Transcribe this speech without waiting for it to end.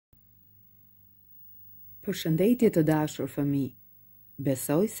Përshëndetje të dashur fëmijë.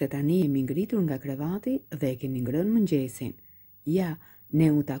 Besoj se tani jemi ngritur nga krevati dhe e keni ngrënë mëngjesin. Ja, ne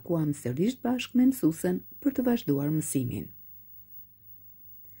u takuam sërish bashkë me mësuesen për të vazhduar mësimin.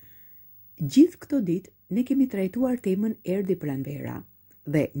 Gjithë këto ditë ne kemi trajtuar temën erdhi pranvera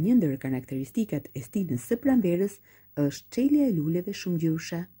dhe një ndër karakteristikat e stinës së pranverës është çelja e luleve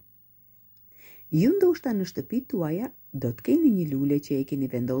shumëgjyshe. Ju ndoshta në shtëpitë tuaja do të keni një lule që e keni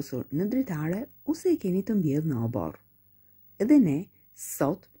vendosur në dritare ose e keni të mbjedhur në obor. Edhe ne,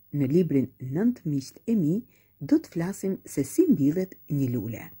 sot, në librin 9 miqt e mi, do të flasim se si mbyllet një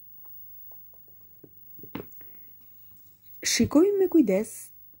lule. Shikojmë me kujdes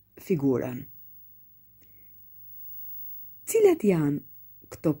figurën. Cilat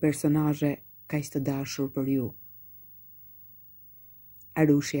janë këto personazhe kaq të dashur për ju?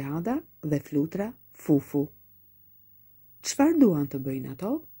 Arushi Ada dhe Flutra Fufu. Çfarë duan të bëjnë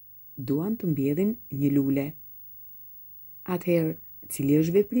ato? Duan të mbjedhin një lule. Atëherë, cili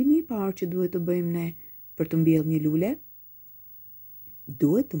është veprimi i parë që duhet të bëjmë ne për të mbjedhur një lule?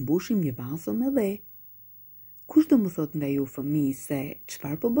 Duhet të mbushim një vazo me dhe. Kush do më thot nga ju fëmijë se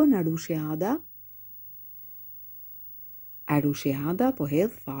çfarë po bën Arushi Ada? Arushi Ada po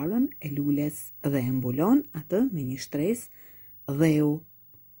hedh farën e lules dhe e mbulon atë me një shtresë dheu.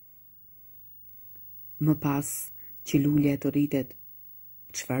 Më pas që lulja të rritet,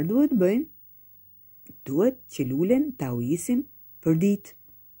 çfarë duhet bëjmë? Duhet që lulen ta ujisim për ditë,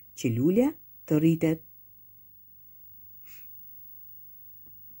 që lulja të rritet.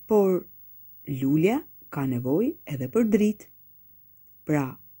 Por lulja ka nevojë edhe për dritë. Pra,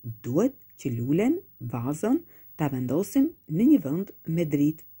 duhet që lulen, vazon, ta vendosim në një vend me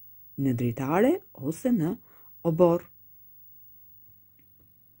dritë, në dritare ose në obor.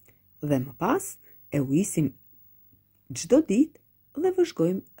 Dhe më pas e ujisim çdo ditë dhe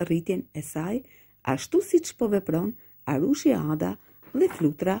vëzhgojmë rritjen e saj ashtu siç po vepron Arushi Ada dhe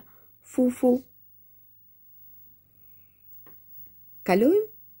Flutra Fufu.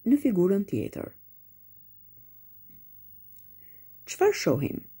 Kalojmë në figurën tjetër. Çfarë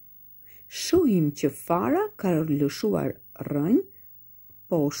shohim? Shohim që fara ka lëshuar rrënjë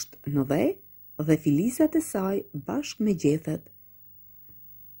poshtë në dhe filisat e saj bashkë me gjethet.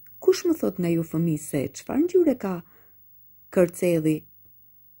 Kush më thot nga ju fëmijë se çfarë ngjyre ka kërcedhi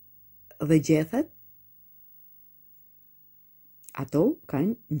dhe gjethet? Ato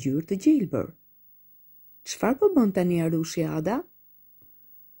kanë ngjyrë të gjelbër. Çfarë po bën tani Arushi Ada?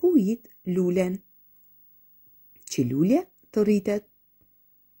 Po ujit lulen, që lulja të rritet.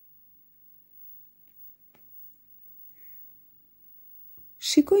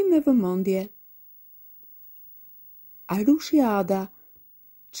 Shikoj me vëmendje. Arushi Ada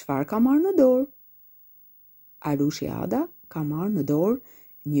çfarë ka marrë në dorë? Arushi Ada ka marrë në dorë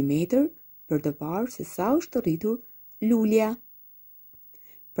 1 metër për të parë se sa është rritur lulja.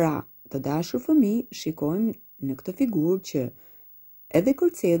 Pra, të dashur fëmijë, shikojmë në këtë figurë që edhe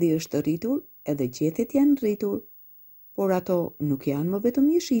kërcedhi është rritur, edhe gjethet janë rritur, por ato nuk janë më vetëm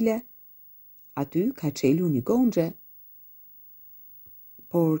jeshile. Aty ka çelur një gongxhe.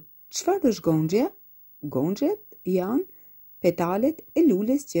 Por çfarë është gongxhja? Gongxhet janë petalet e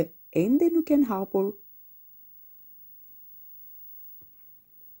lules që ende nuk janë hapur.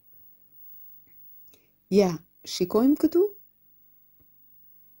 Ja, shikojmë këtu.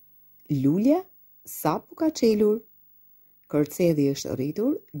 Lulja sapo ka çelur. Kërcedhi është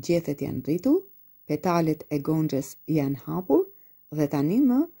rritur, gjethet janë rritur, petalet e gongxhes janë hapur dhe tani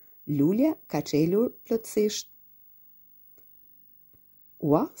më lulja ka çelur plotësisht.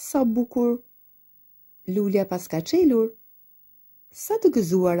 Ua, sa bukur! Lulja pas ka çelur. Sa të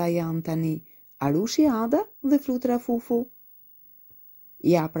gëzuara janë tani Arushi Ada dhe Flutra Fufu.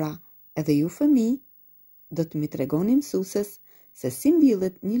 Ja pra, edhe ju fëmijë, do të mi tregoni mësueses se si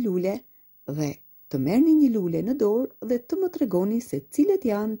mbyllet një lule dhe të merrni një lule në dorë dhe të më tregoni se cilat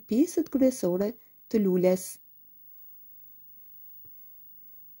janë pjesët kryesore të lules.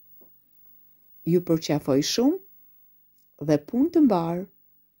 Ju përqafoj shumë dhe punë të mbarë.